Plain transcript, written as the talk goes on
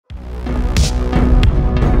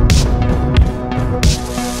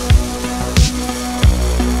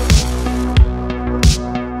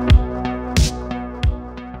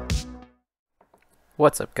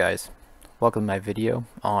What's up, guys? Welcome to my video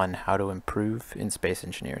on how to improve in Space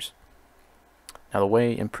Engineers. Now, the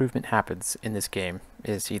way improvement happens in this game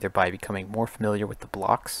is either by becoming more familiar with the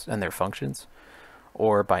blocks and their functions,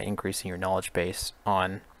 or by increasing your knowledge base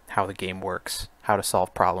on how the game works, how to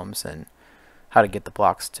solve problems, and how to get the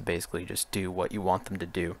blocks to basically just do what you want them to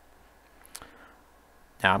do.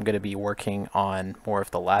 Now, I'm going to be working on more of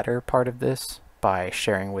the latter part of this by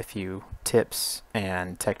sharing with you tips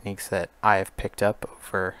and techniques that I have picked up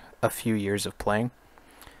over a few years of playing.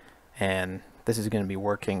 And this is going to be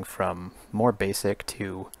working from more basic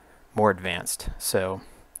to more advanced. So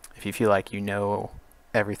if you feel like you know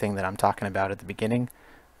everything that I'm talking about at the beginning,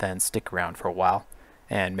 then stick around for a while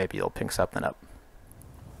and maybe you'll pick something up.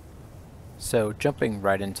 So jumping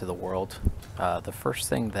right into the world, the first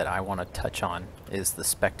thing that I want to touch on is the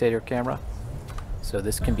spectator camera. So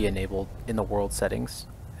this can be enabled in the world settings,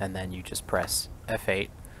 and then you just press F8.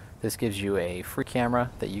 This gives you a free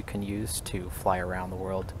camera that you can use to fly around the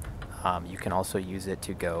world. You can also use it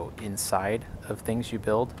to go inside of things you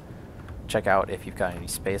build. Check out if you've got any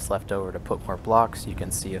space left over to put more blocks. You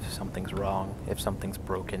can see if something's wrong, if something's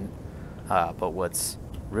broken. But what's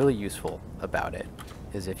really useful about it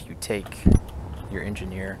is if you take your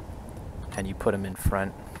engineer and you put him in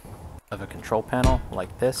front of a control panel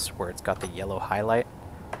like this, where it's got the yellow highlight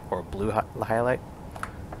or blue highlight,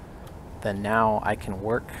 then now I can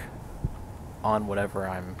work on whatever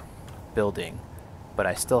I'm building, but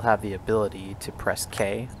I still have the ability to press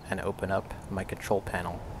K and open up my control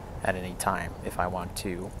panel at any time if I want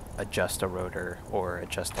to adjust a rotor or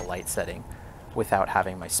adjust a light setting without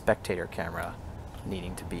having my spectator camera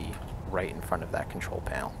needing to be right in front of that control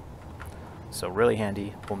panel. So really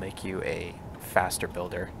handy, will make you a faster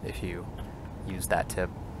builder if you use that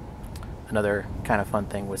tip. Another kind of fun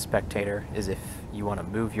thing with Spectator is if you want to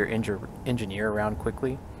move your engineer around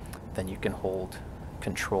quickly, then you can hold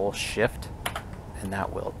Ctrl+Shift and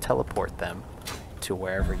that will teleport them to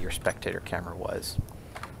wherever your spectator camera was.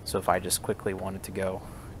 So if I just quickly wanted to go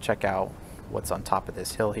check out what's on top of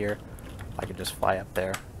this hill here, I could just fly up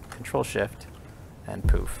there, Ctrl+Shift, and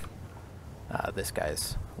poof. This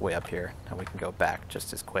guy's way up here and we can go back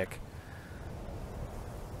just as quick.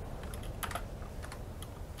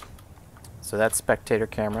 So that's spectator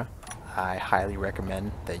camera. I highly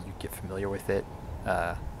recommend that you get familiar with it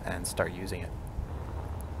and start using it.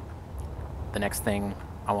 The next thing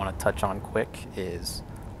I want to touch on quick is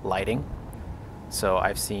lighting. So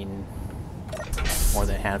I've seen more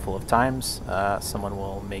than a handful of times someone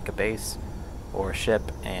will make a base or a ship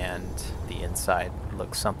and the inside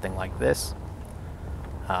looks something like this.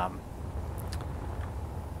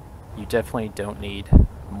 You definitely don't need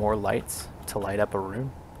more lights to light up a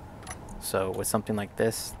room. So with something like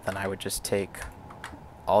this, then I would just take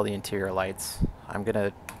all the interior lights. I'm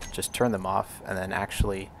gonna just turn them off, and then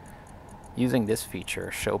actually using this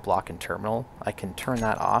feature, show block and terminal, I can turn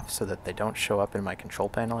that off so that they don't show up in my control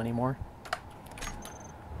panel anymore.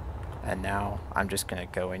 And now I'm just gonna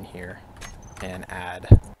go in here and add,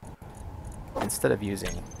 instead of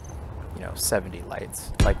using 70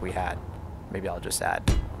 lights like we had, maybe I'll just add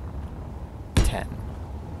 10.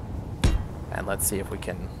 And let's see if we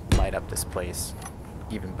can light up this place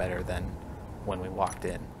even better than when we walked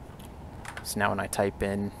in. So now when I type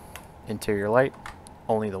in interior light,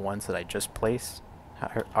 only the ones that I just placed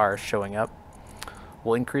are showing up.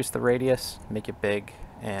 We'll increase the radius, make it big,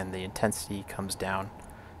 and the intensity comes down.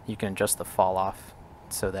 You can adjust the fall off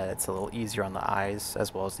so that it's a little easier on the eyes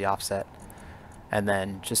as well as the offset. And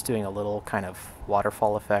then just doing a little kind of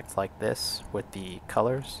waterfall effect like this with the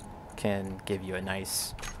colors can give you a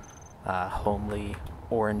nice homely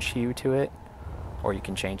orange hue to it, or you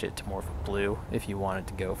can change it to more of a blue if you wanted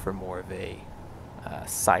to go for more of a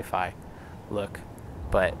sci-fi look.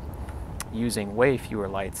 But using way fewer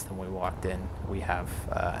lights than we walked in, we have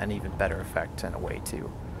an even better effect and a way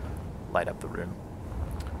to light up the room.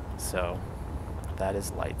 So that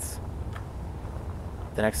is lights.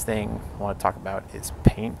 The next thing I want to talk about is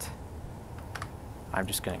paint. I'm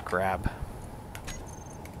just going to grab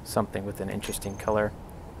something with an interesting color.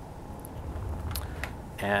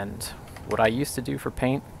 And what I used to do for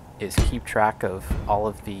paint is keep track of all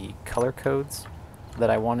of the color codes that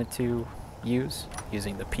I wanted to use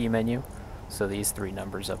using the P menu. So these three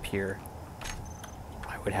numbers up here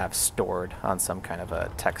I would have stored on some kind of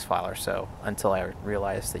a text file or so, until I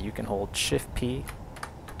realized that you can hold Shift P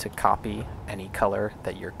to copy any color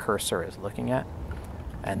that your cursor is looking at,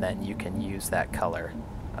 and then you can use that color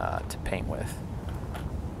to paint with.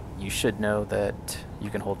 You should know that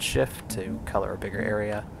you can hold Shift to color a bigger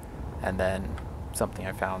area, and then something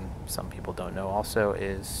I found some people don't know also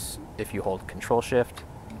is if you hold Control Shift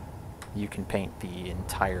you can paint the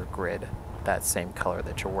entire grid that same color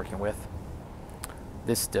that you're working with.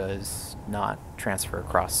 This does not transfer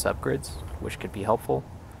across subgrids, which could be helpful,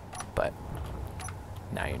 but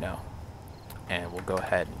now you know. And we'll go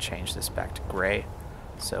ahead and change this back to gray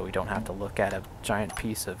so we don't have to look at a giant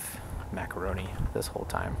piece of macaroni this whole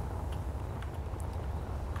time.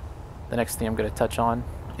 The next thing I'm going to touch on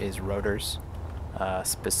is rotors,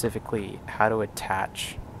 specifically how to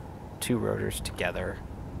attach two rotors together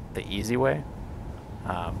the easy way.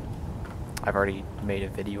 I've already made a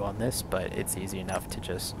video on this, but it's easy enough to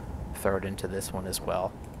just throw it into this one as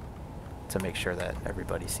well to make sure that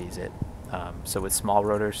everybody sees it. So with small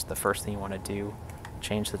rotors, the first thing you want to do,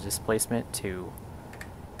 change the displacement to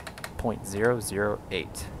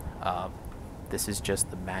 0.008. This is just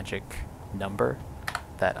the magic number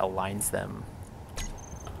that aligns them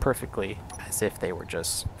perfectly as if they were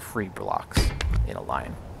just free blocks in a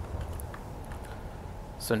line.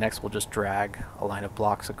 So next we'll just drag a line of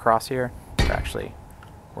blocks across here. Actually,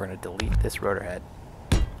 we're going to delete this rotor head,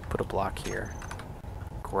 put a block here,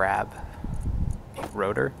 grab a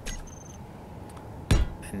rotor,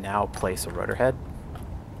 and now place a rotor head.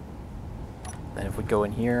 Then if we go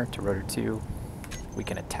in here to rotor 2, we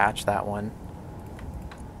can attach that one,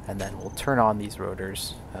 and then we'll turn on these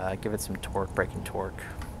rotors, give it some torque, braking torque.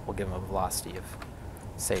 We'll give them a velocity of,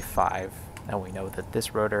 say, 5, and we know that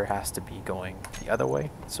this rotor has to be going the other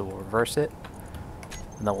way, so we'll reverse it,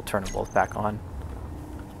 and then we'll turn them both back on.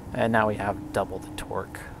 And now we have double the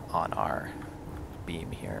torque on our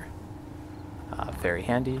beam here. Very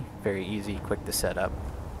handy, very easy, quick to set up.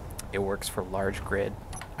 It works for large grid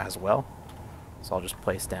as well. So I'll just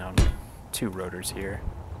place down 2 rotors here.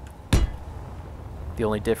 The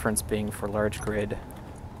only difference being for large grid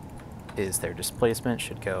is their displacement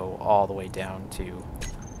should go all the way down to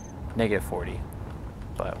 -40.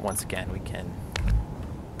 But once again, we can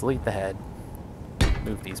delete the head,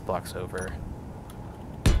 move these blocks over,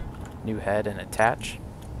 new head and attach.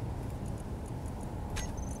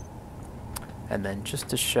 And then just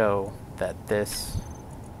to show that this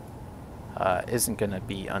isn't going to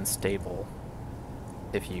be unstable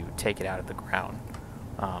if you take it out of the ground,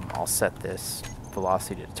 I'll set this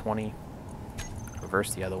velocity to 20,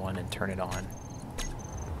 reverse the other one and turn it on.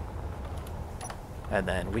 And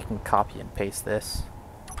then we can copy and paste this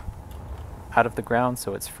out of the ground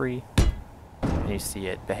so it's free, and you see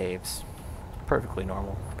it behaves perfectly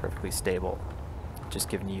normal, perfectly stable, just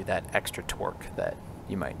giving you that extra torque that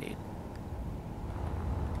you might need.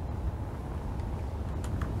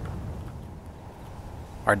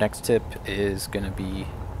 Our next tip is going to be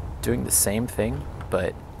doing the same thing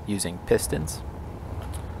but using pistons.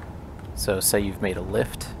 So say you've made a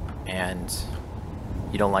lift and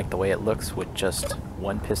you don't like the way it looks with just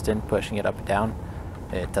one piston pushing it up and down.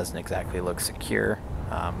 It doesn't exactly look secure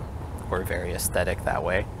or very aesthetic that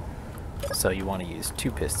way. So you want to use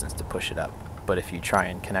 2 pistons to push it up. But if you try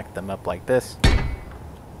and connect them up like this,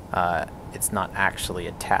 it's not actually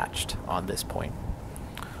attached on this point.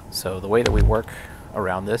 So the way that we work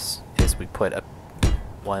around this is we put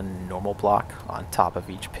one normal block on top of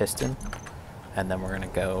each piston, and then we're going to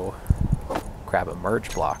go grab a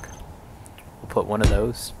merge block. We'll put one of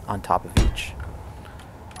those on top of each,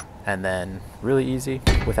 and then really easy,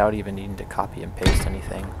 without even needing to copy and paste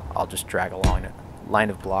anything, I'll just drag along a line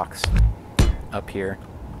of blocks up here,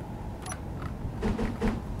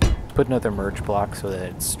 put another merge block so that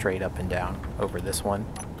it's straight up and down over this one,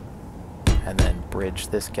 and then bridge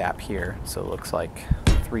this gap here so it looks like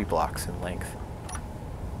 3 blocks in length.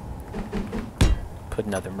 Put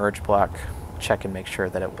another merge block, check and make sure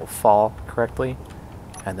that it will fall correctly,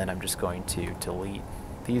 and then I'm just going to delete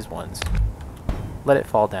these ones, let it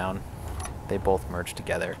fall down, they both merge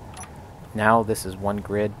together. Now this is one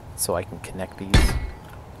grid, so I can connect these,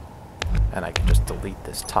 and I can just delete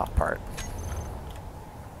this top part,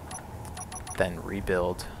 then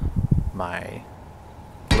rebuild my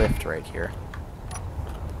lift right here.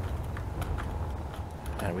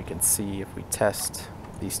 And we can see if we test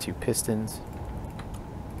these 2 pistons,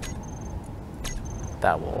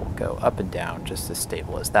 that will go up and down just as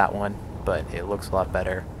stable as that one, but it looks a lot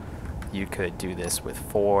better. You could do this with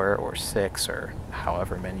 4 or 6 or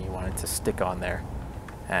however many you wanted to stick on there,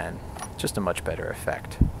 and just a much better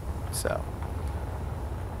effect. So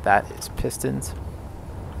that is pistons.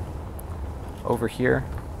 Over here,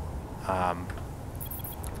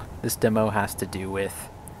 this demo has to do with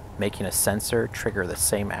making a sensor trigger the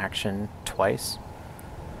same action twice.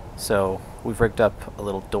 So we've rigged up a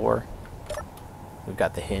little door. We've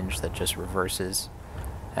got the hinge that just reverses,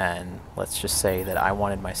 and let's just say that I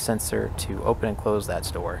wanted my sensor to open and close that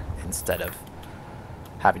door instead of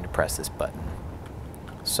having to press this button.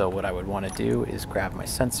 So what I would want to do is grab my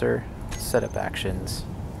sensor, set up actions,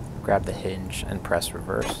 grab the hinge, and press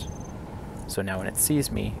reverse. So now when it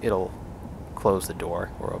sees me, it'll close the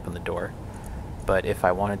door or open the door. But if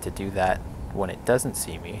I wanted to do that when it doesn't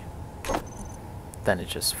see me, then it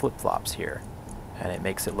just flip-flops here. And it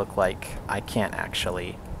makes it look like I can't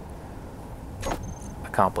actually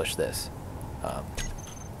accomplish this.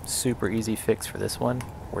 Super easy fix for this one.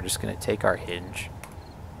 We're just going to take our hinge,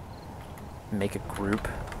 make a group,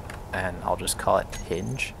 and I'll just call it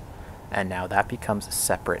hinge. And now that becomes a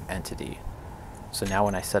separate entity. So now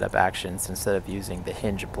when I set up actions, instead of using the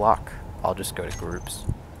hinge block, I'll just go to groups,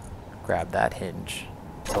 grab that hinge,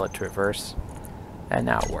 tell it to reverse, and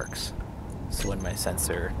now it works. So when my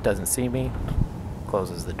sensor doesn't see me,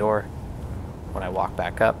 closes the door. When I walk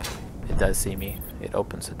back up, it does see me, it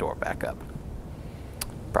opens the door back up.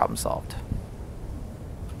 Problem solved.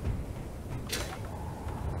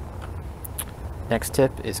 Next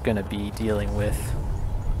tip is going to be dealing with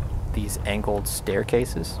these angled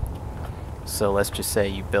staircases. So let's just say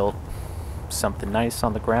you built something nice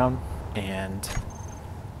on the ground and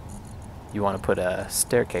you want to put a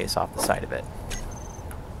staircase off the side of it.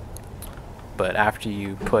 But after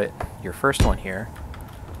you put your first one here,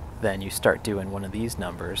 then you start doing one of these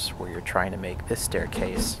numbers where you're trying to make this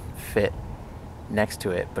staircase fit next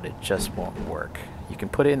to it, but it just won't work. You can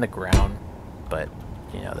put it in the ground, but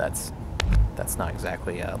you know that's not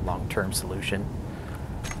exactly a long-term solution.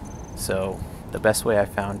 So the best way I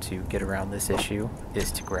found to get around this issue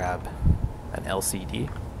is to grab an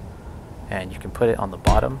LCD, and you can put it on the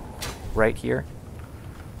bottom right here.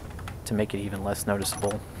 To make it even less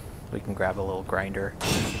noticeable, we can grab a little grinder,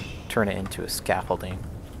 turn it into a scaffolding,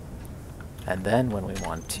 and then when we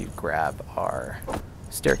want to grab our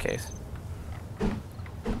staircase,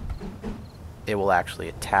 it will actually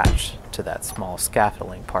attach to that small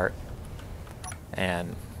scaffolding part,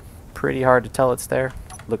 and pretty hard to tell it's there.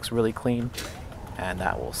 Looks really clean, and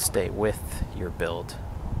that will stay with your build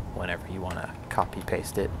whenever you want to copy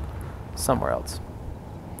paste it somewhere else.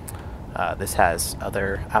 This has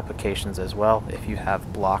other applications as well. If you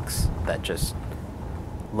have blocks that just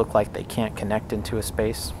look like they can't connect into a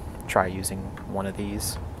space, try using one of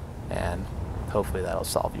these and hopefully that'll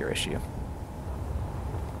solve your issue.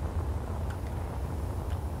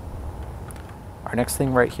 Our next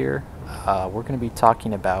thing right here, we're going to be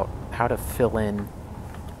talking about how to fill in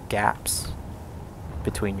gaps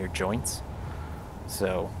between your joints.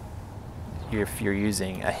 So if you're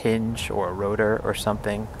using a hinge or a rotor or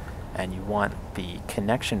something and you want the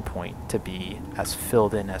connection point to be as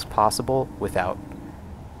filled in as possible without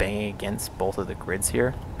banging against both of the grids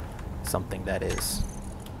here, something that is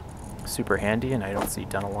super handy and I don't see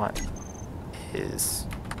done a lot is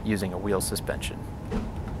using a wheel suspension.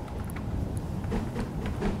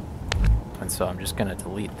 And so I'm just going to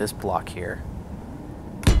delete this block here,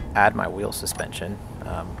 add my wheel suspension,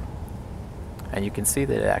 and you can see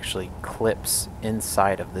that it actually clips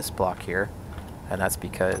inside of this block here, and that's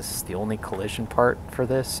because the only collision part for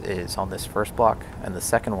this is on this first block, and the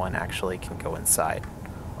second one actually can go inside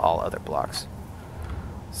all other blocks.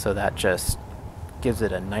 So that just gives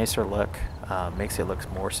it a nicer look, makes it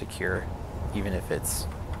look more secure even if it's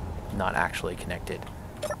not actually connected.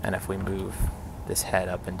 And if we move this head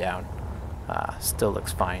up and down, still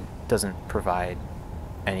looks fine, doesn't provide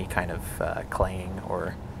any kind of clanging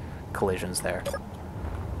or collisions there.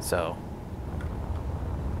 So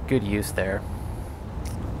good use there.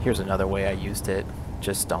 Here's another way I used it,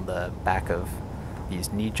 just on the back of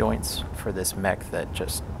these knee joints for this mech that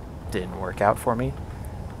just didn't work out for me,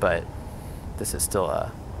 but this is still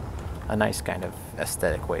a nice kind of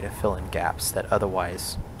aesthetic way to fill in gaps that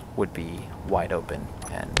otherwise would be wide open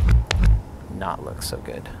and not look so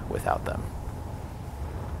good without them.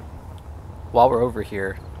 While we're over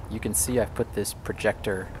here, you can see I've put this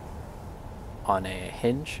projector on a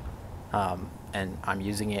hinge, and I'm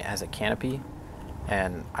using it as a canopy,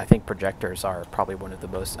 and I think projectors are probably one of the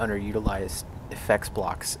most underutilized effects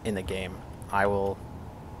blocks in the game. I will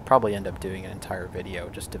probably end up doing an entire video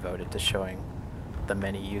just devoted to showing the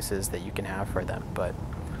many uses that you can have for them, but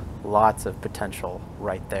lots of potential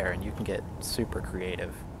right there, and you can get super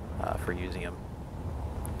creative for using them.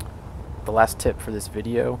 The last tip for this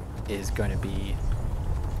video is going to be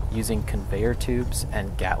using conveyor tubes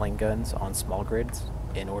and Gatling guns on small grids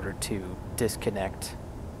in order to disconnect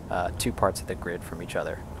two parts of the grid from each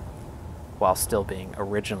other while still being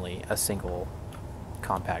originally a single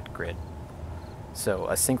compact grid. So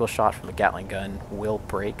a single shot from a Gatling gun will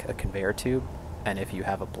break a conveyor tube, and if you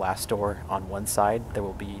have a blast door on one side, there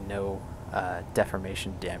will be no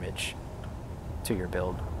deformation damage to your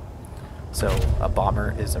build. So a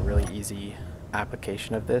bomber is a really easy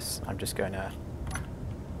application of this, I'm just going to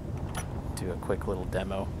do a quick little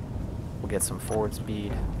demo. We'll get some forward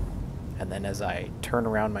speed, and then as I turn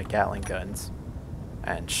around my Gatling guns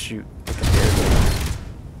and shoot the conveyor,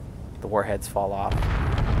 the warheads fall off,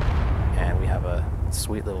 and we have a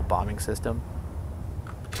sweet little bombing system.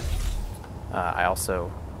 I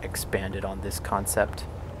also expanded on this concept.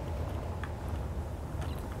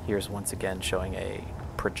 Here's once again showing a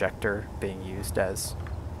projector being used as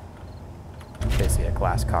basically a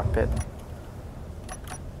glass cockpit.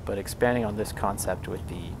 But expanding on this concept with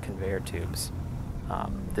the conveyor tubes,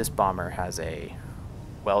 this bomber has a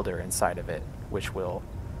welder inside of it which will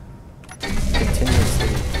continuously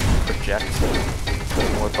project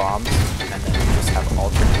more bombs, and then we just have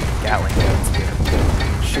alternate Gatling guns here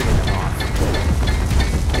shooting them off.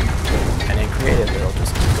 And in creative it'll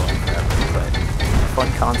just keep going forever, but fun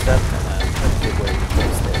concept and a good way to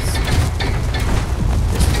use this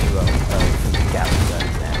duo of Gatling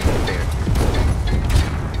guns and conveyor tubes.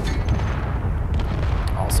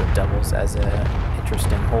 Also doubles as an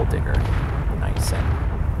interesting hole digger, nice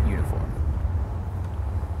and uniform.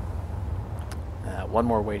 One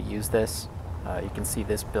more way to use this, you can see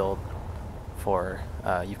this build for,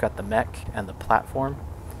 you've got the mech and the platform,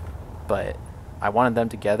 but I wanted them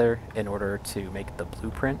together in order to make the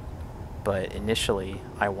blueprint, but initially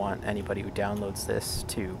I want anybody who downloads this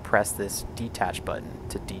to press this detach button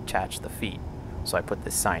to detach the feet. So I put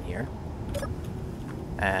this sign here,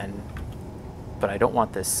 but I don't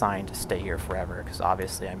want this sign to stay here forever, because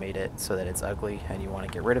obviously I made it so that it's ugly and you want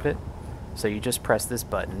to get rid of it. So you just press this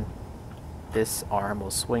button, this arm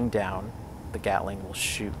will swing down, the Gatling will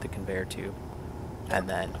shoot the conveyor tube, and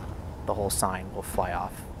then the whole sign will fly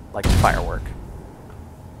off like a firework,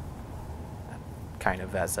 kind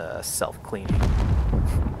of as a self-cleaning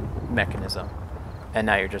mechanism. And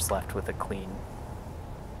now you're just left with a clean,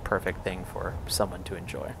 perfect thing for someone to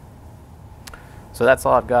enjoy. So that's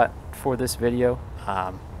all I've got for this video.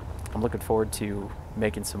 I'm looking forward to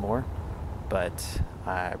making some more, but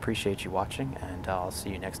I appreciate you watching, and I'll see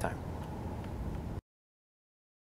you next time.